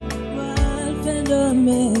and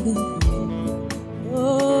Omega.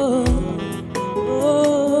 Oh,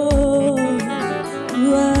 oh,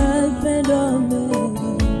 you are Alpha and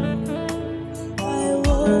Omega. I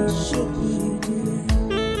worship you today.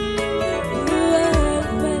 You are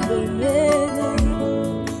Alpha and Omega.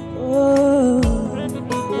 Oh,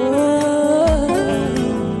 oh,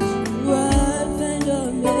 you are Alpha and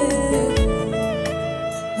Omega.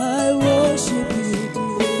 I worship you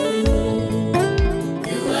today.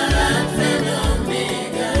 You are Alpha and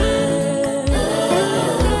Omega.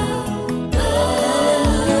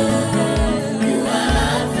 You are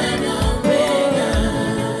Alpha and Omega.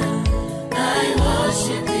 I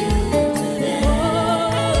worship you today.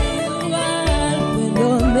 You are Alpha and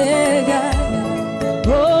Omega.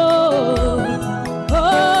 Oh, oh,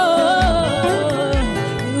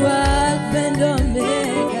 you are Alpha and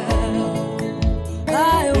Omega.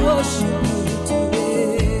 I worship you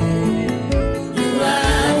today. You are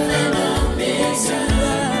Alpha and Omega.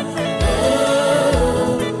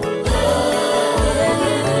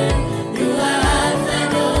 You are Alpha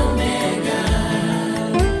and Omega.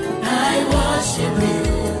 I worship you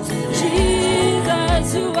today. Jesus,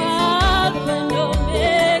 you are Alpha and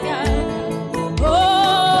Omega. Oh,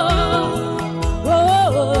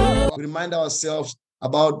 oh, We remind ourselves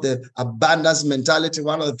about the abundance mentality.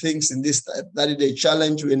 One of the things in this 30-day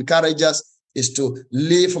challenge we encourage us is to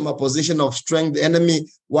live from a position of strength. The enemy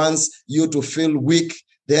wants you to feel weak.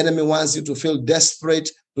 The enemy wants you to feel desperate,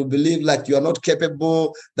 to believe like you are not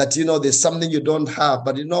capable, that, there's something you don't have.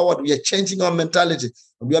 But you know what? We are changing our mentality.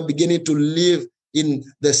 We are beginning to live in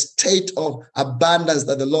the state of abundance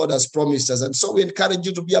that the Lord has promised us. And so we encourage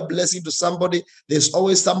you to be a blessing to somebody. There's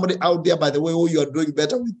always somebody out there, by the way, who you are doing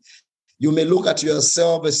better with. You may look at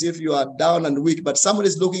yourself as if you are down and weak, but somebody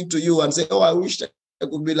is looking to you and say, oh, I wish I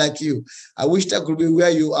could be like you. I wish I could be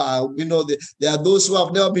where you are. There are those who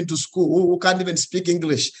have never been to school, who can't even speak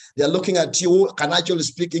English. They are looking at you, who can actually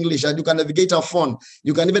speak English, and you can navigate a phone.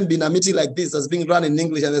 You can even be in a meeting like this that's being run in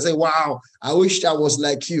English, and they say, wow, I wish I was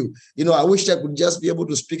like you. I wish I could just be able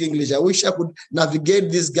to speak English. I wish I could navigate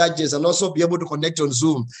these gadgets and also be able to connect on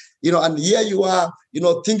Zoom. And here you are,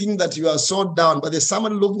 thinking that you are so down, but there's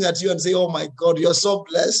someone looking at you and say, oh my God, you're so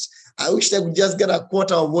blessed. I wish I could just get a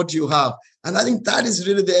quarter of what you have. And I think that is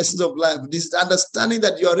really the essence of life. This understanding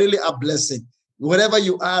that you are really a blessing. Wherever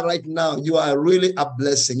you are right now, you are really a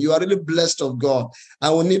blessing. You are really blessed of God.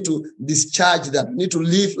 And we need to discharge that. We need to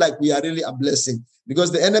live like we are really a blessing.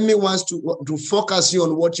 Because the enemy wants to focus you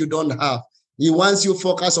on what you don't have. He wants you to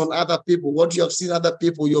focus on other people, what you have seen other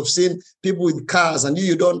people. You have seen people with cars and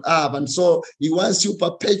you don't have. And so he wants you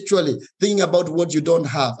perpetually thinking about what you don't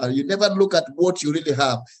have. And you never look at what you really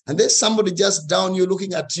have. And there's somebody just down you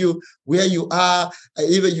looking at you where you are.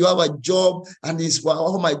 Even you have a job and he's,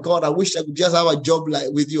 oh my God, I wish I could just have a job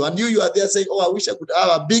like with you. And you are there saying, oh, I wish I could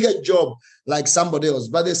have a bigger job like somebody else.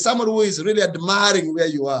 But there's someone who is really admiring where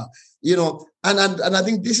you are. And I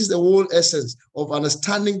think this is the whole essence of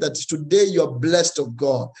understanding that today you're blessed of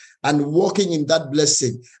God and walking in that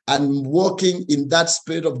blessing and walking in that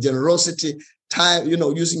spirit of generosity, time,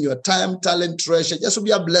 using your time, talent, treasure, just to be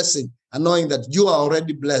a blessing and knowing that you are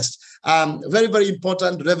already blessed. Very, very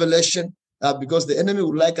important revelation because the enemy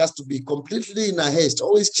would like us to be completely in a haste,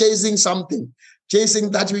 always chasing something, chasing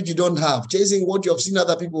that which you don't have, chasing what you have seen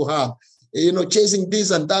other people have. Chasing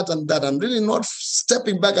this and that, and really not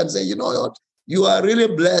stepping back and say, you know what, you are really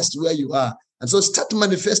blessed where you are. And so start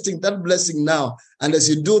manifesting that blessing now. And as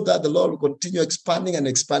you do that, the Lord will continue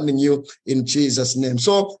expanding you in Jesus' name.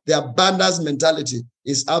 So the abundance mentality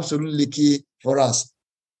is absolutely key for us.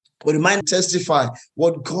 We remind, testify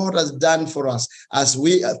what God has done for us as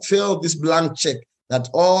we fill this blank check, that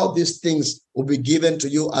all these things will be given to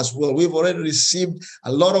you as well. We've already received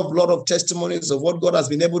a lot of testimonies of what God has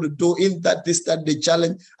been able to do in this 30-day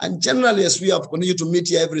challenge. And generally, as we have continued to meet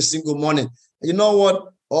here every single morning, you know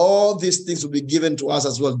what? All these things will be given to us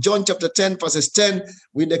as well. John chapter 10, verses 10,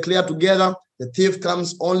 we declare together, the thief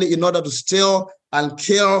comes only in order to steal and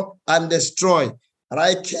kill and destroy. And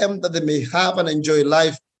I came that they may have and enjoy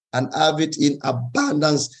life and have it in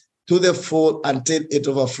abundance to the full until it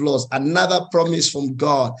overflows. Another promise from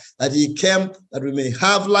God that he came that we may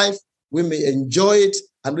have life, we may enjoy it,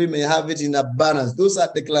 and we may have it in abundance. Those are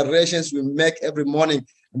declarations we make every morning.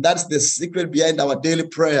 And that's the secret behind our daily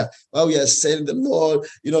prayer, where we are saying the Lord,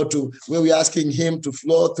 where we're asking him to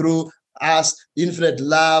flow through us infinite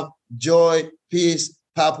love, joy, peace,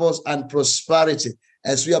 purpose, and prosperity,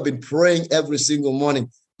 as we have been praying every single morning,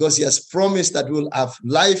 because he has promised that we'll have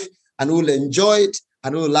life and we'll enjoy it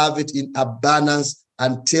and we'll have it in abundance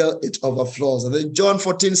until it overflows. And then John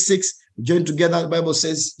 14:6, join together, the Bible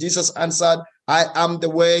says, Jesus answered, I am the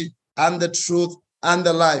way and the truth and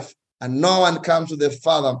the life. And no one comes to the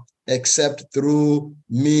Father except through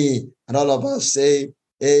me. And all of us say,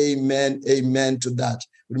 amen, amen to that.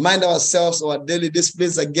 Remind ourselves of our daily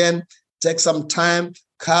disciplines again. Take some time,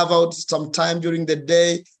 carve out some time during the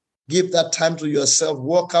day. Give that time to yourself.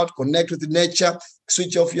 Walk out, connect with nature,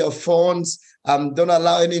 switch off your phones. Don't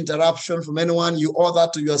allow any interruption from anyone. You owe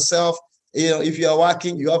that to yourself. If you are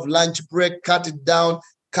working, you have lunch break, cut it down,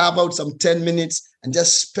 carve out some 10 minutes and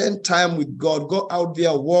just spend time with God. Go out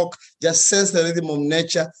there, walk, just sense the rhythm of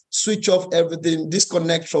nature, switch off everything,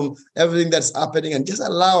 disconnect from everything that's happening, and just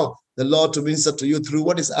allow the Lord to minister to you through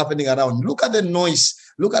what is happening around. Look at the noise.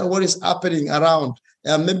 Look at what is happening around.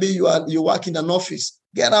 Maybe you work in an office.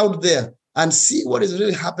 Get out there and see what is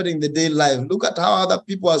really happening in the daily life. Look at how other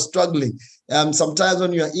people are struggling. Sometimes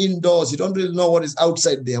when you're indoors, you don't really know what is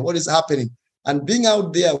outside there, what is happening. And being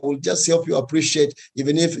out there will just help you appreciate,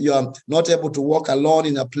 even if you are not able to walk alone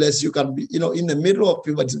in a place, you can be, in the middle of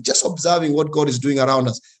people, just observing what God is doing around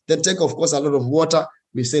us. Then take, of course, a lot of water.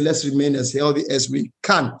 We say, let's remain as healthy as we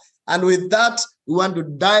can. And with that, we want to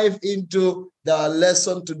dive into the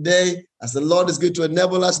lesson today, as the Lord is going to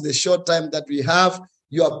enable us in the short time that we have,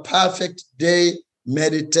 your perfect day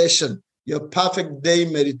meditation. Your perfect day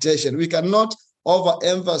meditation. We cannot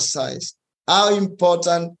overemphasize how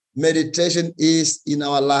important meditation is in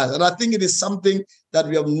our lives. And I think it is something that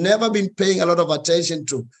we have never been paying a lot of attention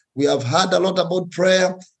to. We have heard a lot about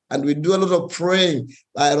prayer and we do a lot of praying.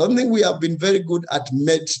 I don't think we have been very good at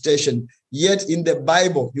meditation. Yet in the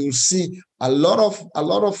Bible, you'll see a lot of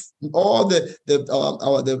all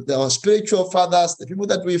our spiritual fathers, the people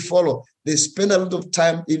that we follow, they spend a lot of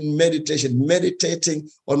time in meditation, meditating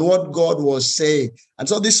on what God was saying. And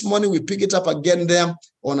so this morning we pick it up again there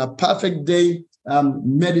on a perfect day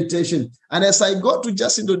meditation. And as I go to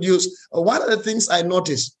just introduce, one of the things I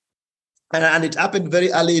noticed, and it happened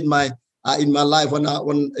very early in my life when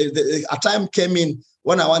a time came in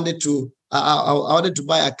when I wanted to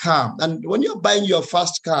buy a car. And when you're buying your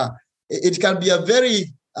first car, it can be a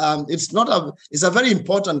very it's a very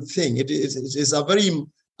important thing. It's a very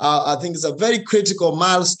I think it's a very critical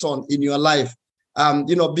milestone in your life.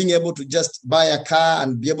 Being able to just buy a car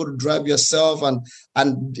and be able to drive yourself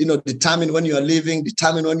and determine when you are leaving,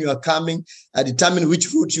 determine when you are coming, determine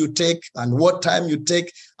which route you take and what time you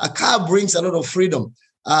take. A car brings a lot of freedom.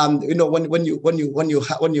 When you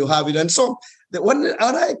have it. And so when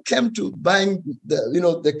I came to buying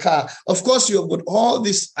the car, of course you have got all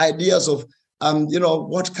these ideas of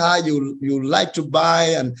what car you like to buy,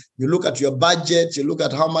 and you look at your budget, you look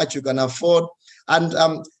at how much you can afford. And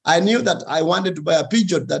I knew that I wanted to buy a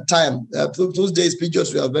Peugeot that time. Those days,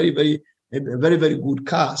 Peugeots were very, very, very, very good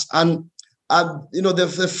cars. And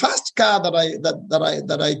the first car that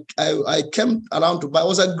I came around to buy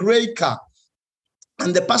was a gray car.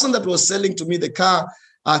 And the person that was selling to me the car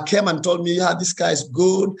came and told me, yeah, this car is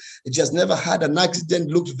good. It has never had an accident,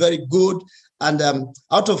 looked very good. And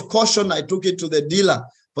out of caution, I took it to the dealer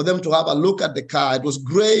for them to have a look at the car. It was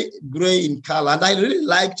gray in color. And I really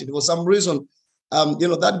liked it. For some reason,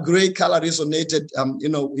 that gray color resonated,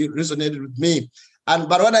 it resonated with me.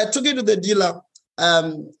 But when I took it to the dealer,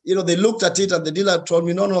 they looked at it and the dealer told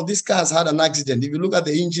me, no, this car has had an accident. If you look at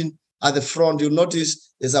the engine at the front, you'll notice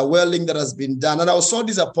there's a welding that has been done. And I was so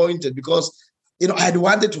disappointed because, I had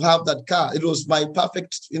wanted to have that car. It was my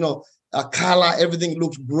perfect, color. Everything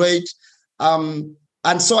looked great. And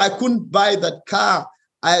so I couldn't buy that car.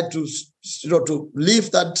 I had to leave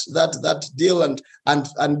that deal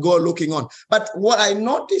and go looking on. But what I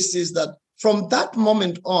noticed is that from that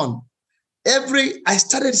moment on, I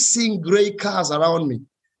started seeing gray cars around me.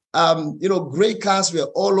 Gray cars were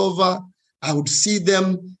all over. I would see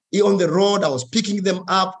them on the road. I was picking them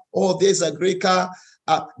up. Oh, there's a gray car.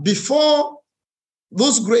 Before,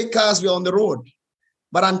 those gray cars were on the road.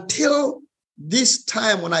 But until this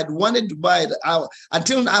time when I'd wanted to buy it,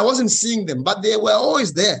 until I wasn't seeing them, but they were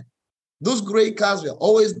always there. Those gray cars were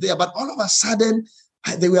always there. But all of a sudden,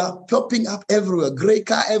 they were popping up everywhere. Gray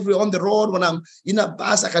car everywhere on the road. When I'm in a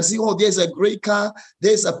bus, I can see, oh, there's a gray car.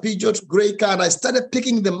 There's a Peugeot gray car. And I started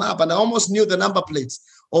picking them up, and I almost knew the number plates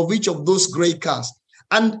of each of those gray cars.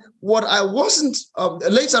 And what I wasn't,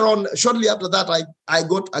 later on, shortly after that, I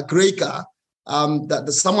got a gray car that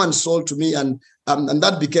someone sold to me, and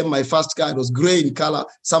that became my first car. It was gray in color.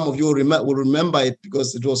 Some of you will remember it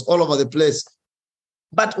because it was all over the place.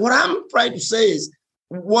 But what I'm trying to say is,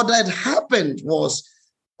 what had happened was,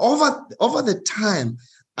 over the time,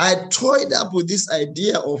 I toyed up with this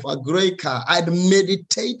idea of a gray car. I'd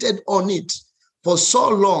meditated on it for so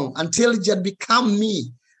long until it had become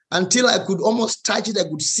me, until I could almost touch it, I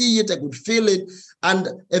could see it, I could feel it. And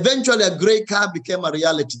eventually a gray car became a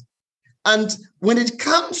reality. And when it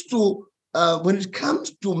comes to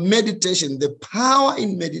meditation, the power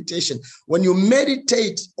in meditation, when you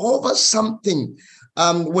meditate over something,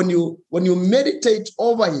 when you meditate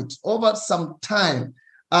over it over some time,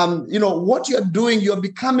 what you're doing, you're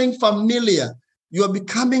becoming familiar. You're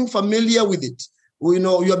becoming familiar with it.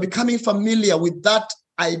 You're becoming familiar with that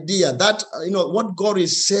idea, that, what God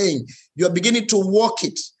is saying. You're beginning to walk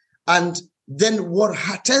it. And then what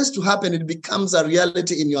tends to happen, it becomes a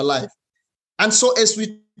reality in your life. And so as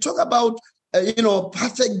we talk about,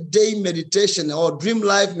 perfect day meditation or dream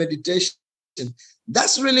life meditation,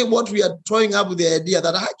 that's really what we are throwing up with the idea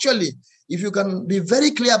that actually, if you can be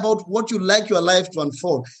very clear about what you like your life to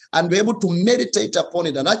unfold and be able to meditate upon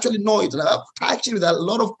it and actually know it, and actually with a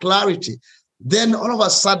lot of clarity, then all of a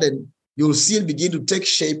sudden you'll see it begin to take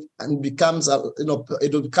shape and becomes,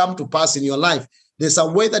 it will come to pass in your life. There's a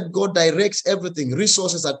way that God directs everything,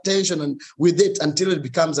 resources, attention, and with it until it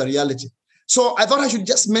becomes a reality. So I thought I should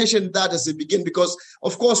just mention that as we begin, because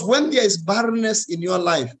of course, when there is barrenness in your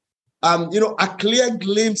life, a clear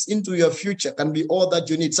glimpse into your future can be all that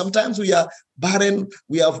you need. Sometimes we are barren,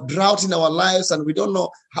 we have drought in our lives, and we don't know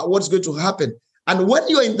what's going to happen. And when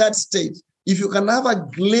you're in that state, if you can have a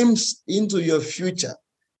glimpse into your future,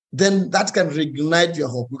 then that can reignite your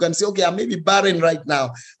hope. You can say, okay, I may be barren right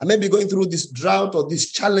now. I may be going through this drought or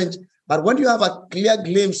this challenge. But when you have a clear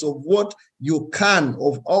glimpse of what you can,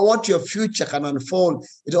 or what your future can unfold,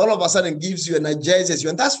 it all of a sudden gives you, energizes you.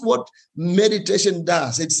 And that's what meditation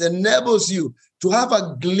does. It enables you to have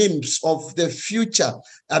a glimpse of the future,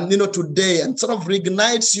 today, and sort of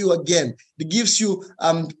reignites you again. It gives you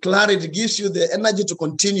clarity, it gives you the energy to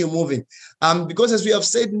continue moving. Because as we have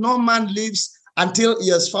said, no man lives until he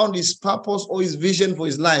has found his purpose or his vision for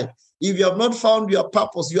his life. If you have not found your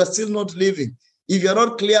purpose, you are still not living. If you're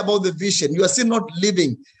not clear about the vision, you are still not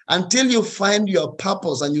living. Until you find your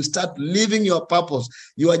purpose and you start living your purpose,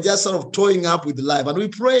 you are just sort of toying up with life. And we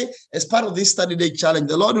pray as part of this 30-day challenge,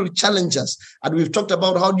 the Lord will challenge us. And we've talked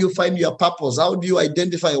about how do you find your purpose? How do you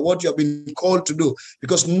identify what you have been called to do?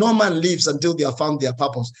 Because no man lives until they have found their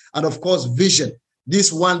purpose. And of course, vision.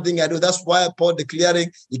 This one thing I do. That's why Paul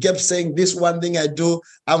declaring, he kept saying, this one thing I do,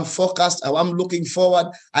 I'm focused, I'm looking forward,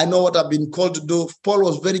 I know what I've been called to do. Paul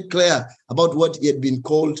was very clear about what he had been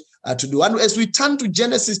called to do. And as we turn to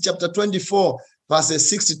Genesis chapter 24, verses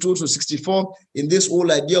 62 to 64, in this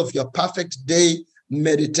whole idea of your perfect day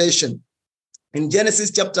meditation. In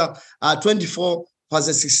Genesis chapter 24,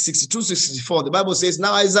 verses 62 to 64, the Bible says,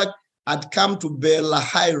 now Isaac had come to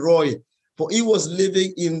Beer-lahai-roi, for he was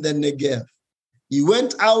living in the Negev. He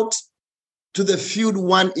went out to the field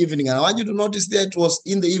one evening, and I want you to notice that it was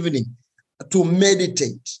in the evening, to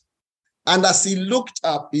meditate. And as he looked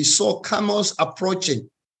up, he saw camels approaching.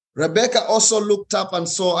 Rebekah also looked up and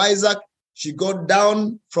saw Isaac. She got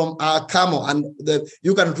down from her camel, and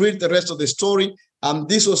you can read the rest of the story.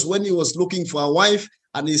 This was when he was looking for a wife,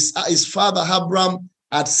 and his father Abraham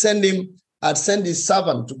had sent his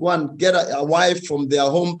servant to go and get a wife from their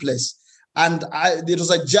home place. And it was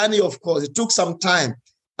a journey, of course. It took some time.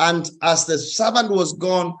 And as the servant was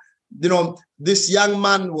gone, this young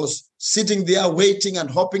man was sitting there waiting and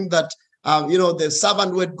hoping that, the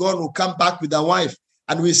servant who had gone would come back with a wife.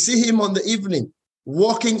 And we see him on the evening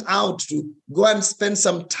walking out to go and spend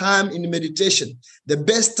some time in meditation. The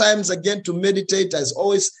best times, again, to meditate is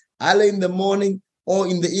always early in the morning or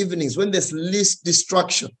in the evenings when there's least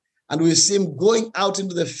distraction. And we see him going out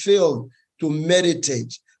into the field to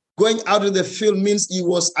meditate. Going out in the field means he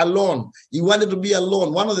was alone. He wanted to be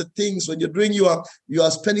alone. One of the things when you're doing, you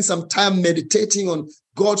are spending some time meditating on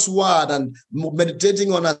God's word and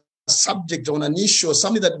meditating on a subject, on an issue, or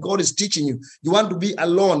something that God is teaching you. You want to be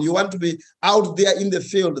alone. You want to be out there in the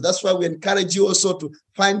field. That's why we encourage you also to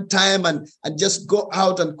find time and just go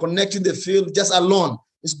out and connect in the field just alone.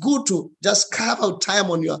 It's good to just carve out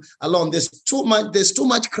time on your alone. There's too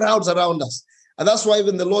much crowds around us. And that's why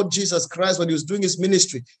even the Lord Jesus Christ, when he was doing his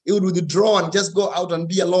ministry, he would withdraw and just go out and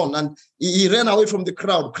be alone. And he ran away from the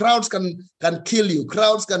crowd. Crowds can kill you.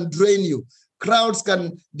 Crowds can drain you. Crowds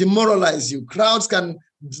can demoralize you. Crowds can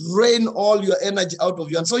drain all your energy out of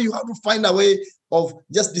you. And so you have to find a way of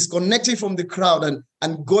just disconnecting from the crowd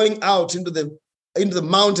and going out into the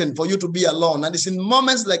mountain for you to be alone. And it's in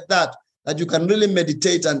moments like that that you can really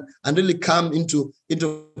meditate and really come into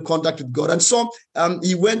contact with God. And so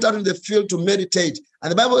he went out in the field to meditate.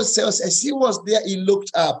 And the Bible says, as he was there, he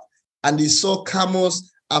looked up and he saw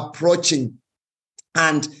camels approaching.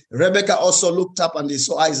 And Rebekah also looked up and he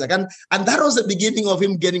saw Isaac. And that was the beginning of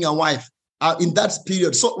him getting a wife in that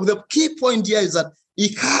period. So the key point here is that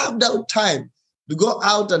he carved out time to go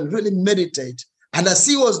out and really meditate And as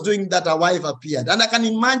he was doing that, a wife appeared. And I can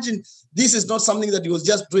imagine this is not something that he was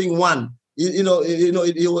just doing one. It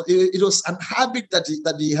was a habit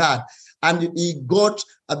that he had. And he got,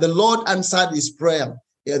 the Lord answered his prayer.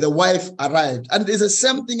 The wife arrived. And it's the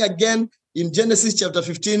same thing again in Genesis chapter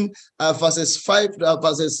 15, verses 5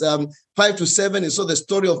 to 7. You saw the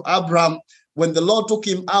story of Abraham when the Lord took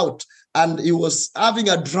him out and he was having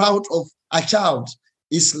a drought of a child.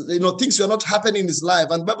 Things were not happening in his life.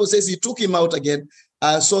 And the Bible says he took him out again.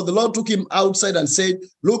 So the Lord took him outside and said,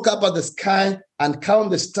 look up at the sky and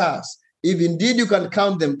count the stars. If indeed you can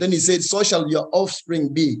count them, then he said, so shall your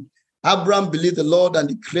offspring be. Abraham believed the Lord and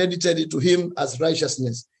he credited it to him as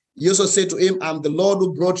righteousness. He also said to him, I'm the Lord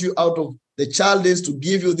who brought you out of the Chaldeans to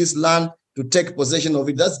give you this land to take possession of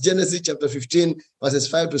it. That's Genesis chapter 15, verses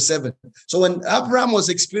 5 to 7. So when Abraham was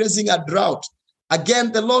experiencing a drought,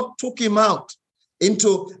 again, the Lord took him out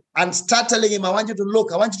and start telling him, I want you to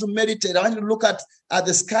look, I want you to meditate, I want you to look at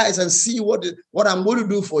the skies and see what I'm going to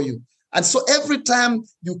do for you. And so every time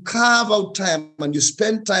you carve out time and you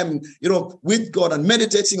spend time, with God and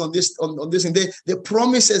meditating on this, and the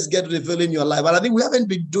promises get revealed in your life. And I think we haven't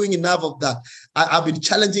been doing enough of that. I've been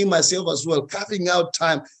challenging myself as well, carving out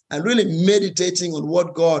time and really meditating on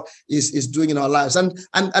what God is doing in our lives. And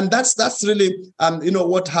that's really,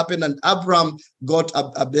 what happened. And Abraham got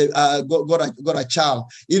a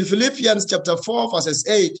child. In Philippians chapter 4, verses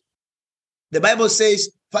 8, the Bible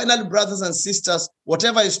says, finally, brothers and sisters,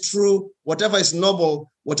 whatever is true, whatever is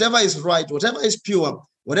noble, whatever is right, whatever is pure,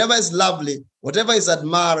 whatever is lovely, whatever is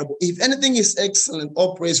admirable, if anything is excellent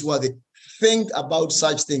or praiseworthy, think about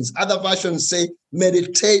such things. Other versions say,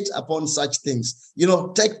 meditate upon such things.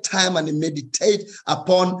 Take time and meditate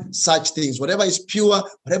upon such things. Whatever is pure,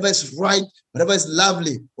 whatever is right, whatever is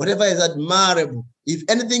lovely, whatever is admirable, if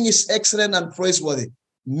anything is excellent and praiseworthy,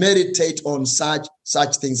 meditate on such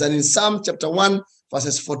things. And in Psalm chapter 1,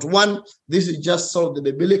 verses 41, this is just sort of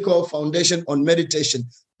the biblical foundation on meditation.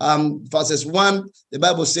 Verses 1, the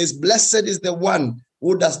Bible says, blessed is the one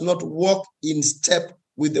who does not walk in step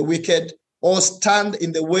with the wicked, or stand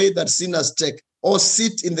in the way that sinners take, or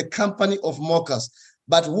sit in the company of mockers,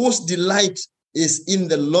 but whose delight is in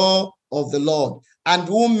the law of the Lord, and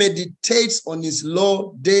who meditates on his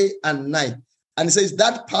law day and night. And it says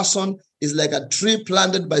that person is like a tree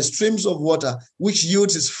planted by streams of water, which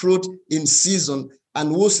yields its fruit in season, and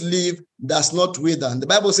whose leaf does not wither. And the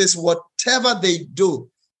Bible says, whatever they do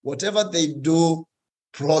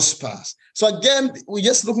prospers. So again, we're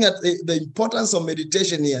just looking at the importance of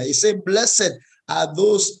meditation here. He said, blessed are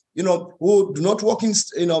those, who do not walk in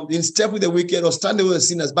step with the wicked or stand with the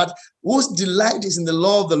sinners, but whose delight is in the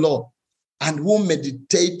law of the Lord, and who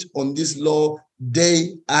meditate on this law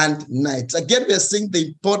day and night. Again, we are seeing the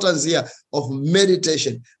importance here of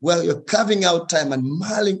meditation, where you're carving out time and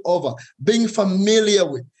mulling over, being familiar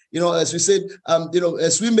with, as we said,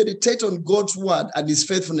 as we meditate on God's word and his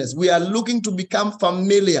faithfulness, we are looking to become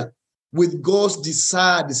familiar with God's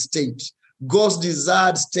desired state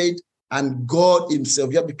and God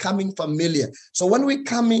himself. You're becoming familiar. So when we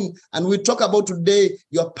come in and we talk about today,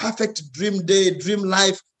 your perfect dream day, dream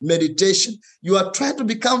life meditation, you are trying to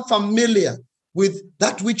become familiar with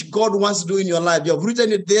that which God wants to do in your life. You have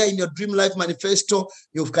written it there in your Dream Life Manifesto.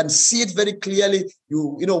 You can see it very clearly.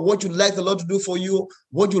 You know what you like the Lord to do for you,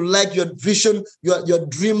 what you like your vision, your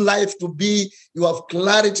dream life to be. You have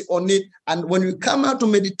clarity on it. And when you come out to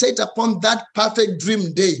meditate upon that perfect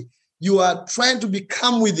dream day, you are trying to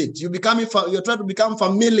become with it. You're trying to become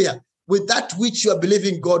familiar with that which you are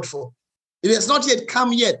believing God for. It has not yet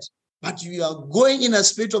come yet, but you are going in a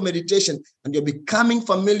spiritual meditation and you're becoming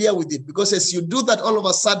familiar with it. Because as you do that, all of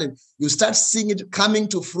a sudden, you start seeing it coming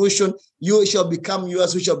to fruition. You shall become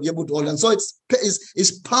yours, we shall be able to hold. And so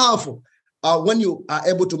it's powerful when you are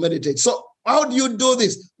able to meditate. So how do you do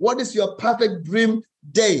this? What is your perfect dream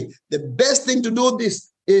day? The best thing to do this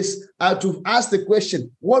is to ask the question,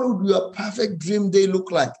 what would your perfect dream day look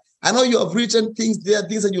like? I know you have written things there,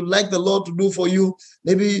 things that you like the Lord to do for you.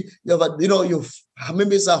 Maybe you have,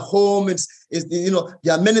 maybe it's a home.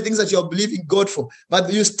 There are many things that you're believing God for.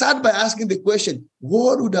 But you start by asking the question,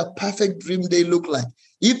 what would a perfect dream day look like?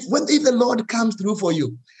 If the Lord comes through for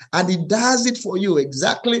you and he does it for you,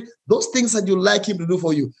 exactly those things that you like him to do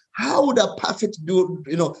for you, how would a perfect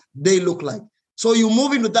day look like? So you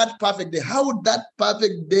move into that perfect day. How would that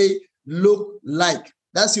perfect day look like?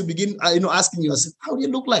 That's you begin, asking yourself, how do you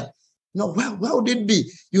look like? Where would it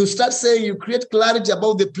be? You start saying, you create clarity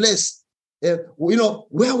about the place.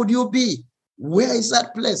 Where would you be? Where is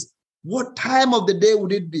that place? what time of the day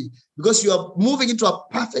would it be? Because you are moving into a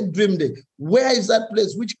perfect dream day. Where is that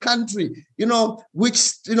place? Which country?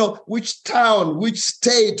 Which town, which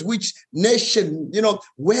state, which nation?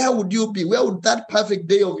 Where would you be? Where would that perfect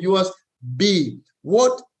day of yours be?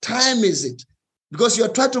 What time is it? Because you're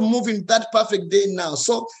trying to move in that perfect day now.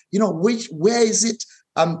 So, where is it?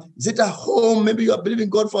 Is it a home? Maybe you are believing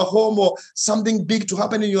God for a home or something big to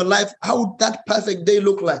happen in your life. How would that perfect day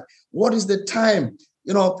look like? What is the time?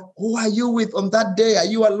 Who are you with on that day? Are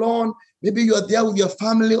you alone? Maybe you are there with your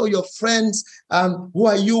family or your friends. Who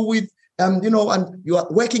are you with? And you are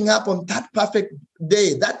waking up on that perfect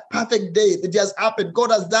day. That perfect day that just happened.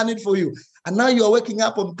 God has done it for you. And now you are waking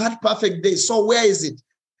up on that perfect day. So where is it?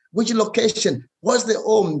 Which location? What's the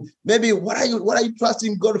home? Maybe what are you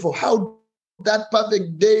trusting God for? How that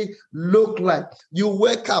perfect day look like? You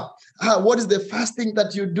wake up. What is the first thing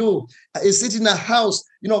that you do? Is it in a house?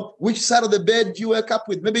 Which side of the bed do you wake up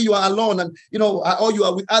with? Maybe you are alone and, or you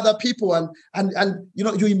are with other people and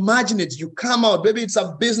you imagine it. You come out. Maybe it's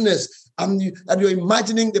a business and you're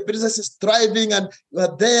imagining the business is thriving and you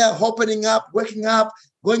are there opening up, waking up,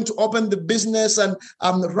 going to open the business and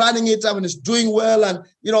running it and it's doing well and,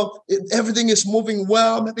 everything is moving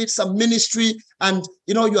well. Maybe it's a ministry and,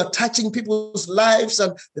 you are touching people's lives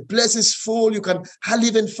and the place is full. You can hardly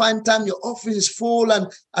even find time. Your office is full and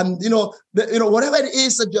whatever it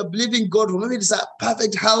is that you're believing God for. Maybe it's a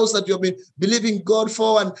perfect house that you've been believing God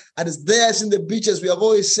for and it's there, it's in the beaches, we have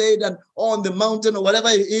always said, and on the mountain or whatever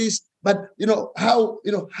it is. But how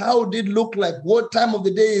did it look like? What time of the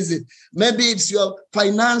day is it? Maybe it's your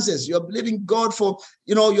finances. You're believing God for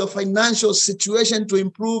your financial situation to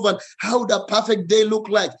improve, and how the perfect day look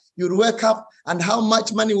like. You'd wake up and how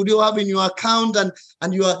much money would you have in your account,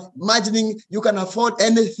 and you are imagining you can afford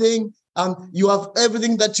anything. You have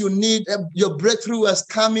everything that you need. Your breakthrough has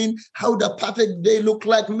come in. How the perfect day look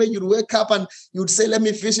like? Maybe you'd wake up and you'd say, let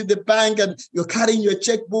me visit the bank, and you're carrying your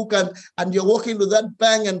checkbook and you're walking to that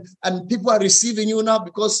bank and people are receiving you now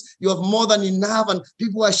because you have more than enough and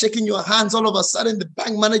people are shaking your hands. All of a sudden, the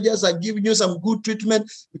bank managers are giving you some good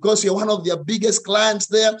treatment because you're one of their biggest clients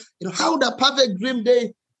there. How the perfect dream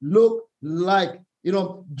day look like?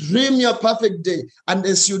 Dream your perfect day. And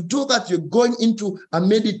as you do that, you're going into a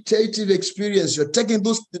meditative experience. You're taking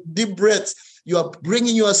those deep breaths. You are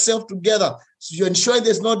bringing yourself together. So you're ensuring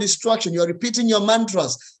there's no distraction. You're repeating your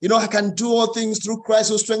mantras. I can do all things through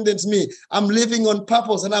Christ who strengthens me. I'm living on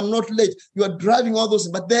purpose and I'm not late. You are driving all those.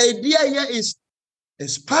 But the idea here is,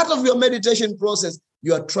 as part of your meditation process,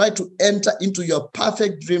 you are trying to enter into your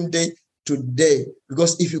perfect dream day today.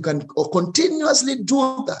 Because if you can continuously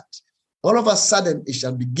do that, all of a sudden, it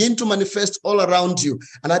shall begin to manifest all around you.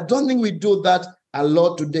 And I don't think we do that a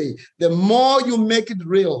lot today. The more you make it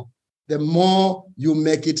real, the more you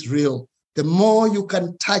make it real. The more you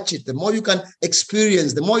can touch it, the more you can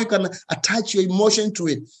experience, the more you can attach your emotion to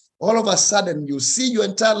it. All of a sudden, you see your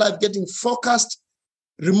entire life getting focused,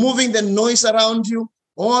 removing the noise around you,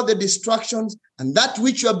 all the distractions, and that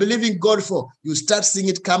which you are believing God for, you start seeing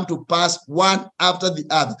it come to pass one after the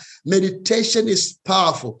other. Meditation is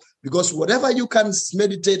powerful because whatever you can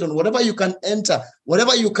meditate on, whatever you can enter,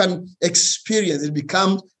 whatever you can experience, it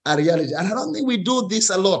becomes a reality. And I don't think we do this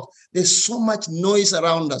a lot. There's so much noise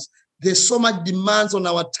around us. There's so much demands on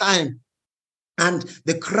our time. And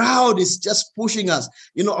the crowd is just pushing us.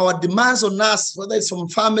 Our demands on us, whether it's from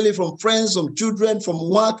family, from friends, from children, from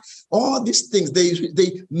work, all these things,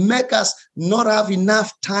 they make us not have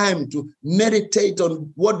enough time to meditate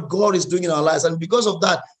on what God is doing in our lives. And because of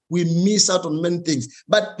that, we miss out on many things.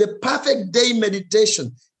 But the perfect day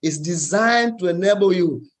meditation is designed to enable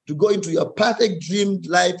you to go into your perfect dream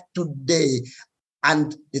life today.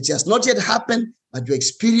 And it has not yet happened, but you're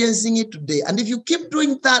experiencing it today. And if you keep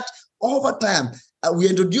doing that, over time, we're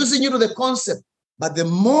introducing you to the concept, but the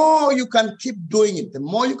more you can keep doing it, the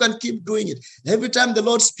more you can keep doing it. Every time the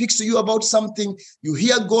Lord speaks to you about something, you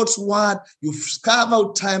hear God's word, you carve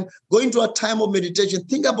out time, go into a time of meditation,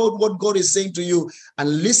 think about what God is saying to you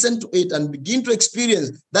and listen to it and begin to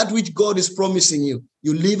experience that which God is promising you.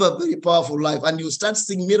 You live a very powerful life and you start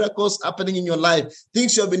seeing miracles happening in your life.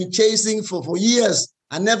 Things you have been chasing for years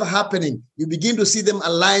are never happening. You begin to see them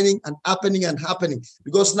aligning and happening.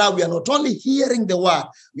 Because now we are not only hearing the word,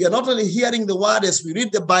 as we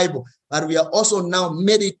read the Bible, but we are also now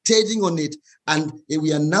meditating on it. And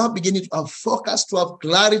we are now beginning to have focus, to have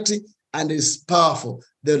clarity, and it's powerful.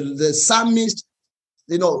 The psalmist,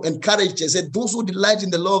 encouraged us, said, those who delight in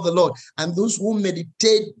the law of the Lord and those who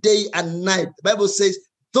meditate day and night. The Bible says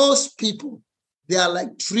those people, they are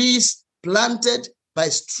like trees planted by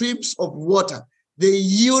streams of water they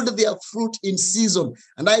yield their fruit in season.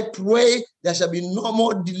 And I pray there shall be no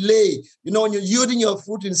more delay. You know, when you're yielding your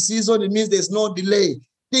fruit in season, it means there's no delay.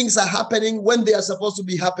 Things are happening when they are supposed to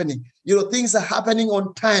be happening. You know, things are happening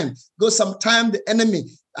on time. Because sometimes the enemy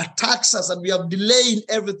attacks us and we have delayed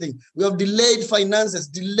everything. We have delayed finances,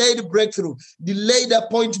 delayed breakthrough, delayed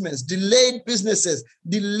appointments, delayed businesses,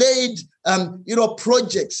 delayed,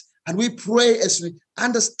 projects. And we pray as we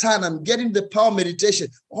understand and get in the power meditation,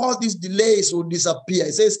 all these delays will disappear.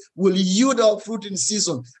 It says, we'll yield our fruit in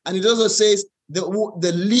season. And it also says,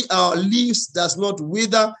 our leaves does not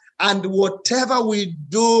wither, and whatever we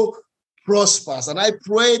do prospers. And I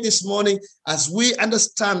pray this morning, as we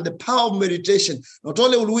understand the power of meditation, not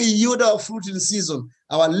only will we yield our fruit in season,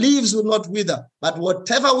 our leaves will not wither, but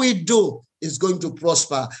whatever we do is going to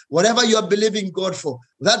prosper. Whatever you are believing God for,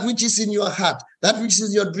 that which is in your heart, that which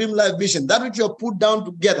is your dream life vision, that which you have put down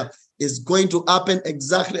together is going to happen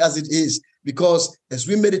exactly as it is. Because as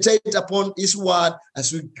we meditate upon His word,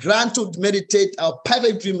 as we grant to meditate our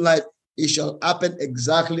perfect dream life, it shall happen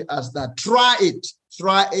exactly as that. Try it.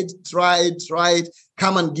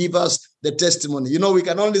 Come and give us the testimony. You know, we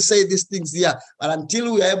can only say these things here, but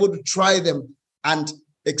until we are able to try them and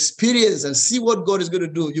experience and see what God is going to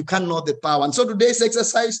do, you can't know the power. And so today's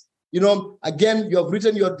exercise, again, you have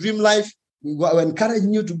written your dream life. We're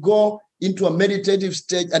encouraging you to go into a meditative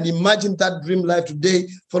stage and imagine that dream life today,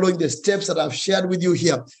 following the steps that I've shared with you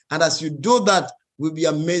here. And as you do that, we'll be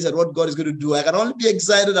amazed at what God is going to do. I can only be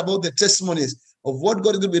excited about the testimonies of what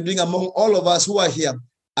God is going to be doing among all of us who are here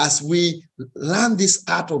as we learn this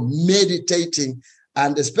art of meditating,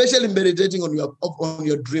 and especially meditating on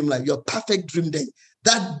your dream life, your perfect dream day.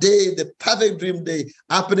 That day, the perfect dream day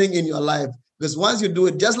happening in your life. Because once you do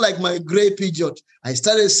it, just like my gray pigeon, I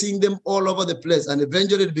started seeing them all over the place, and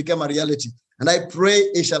eventually it became a reality. And I pray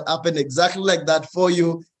it shall happen exactly like that for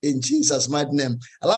you in Jesus' mighty name.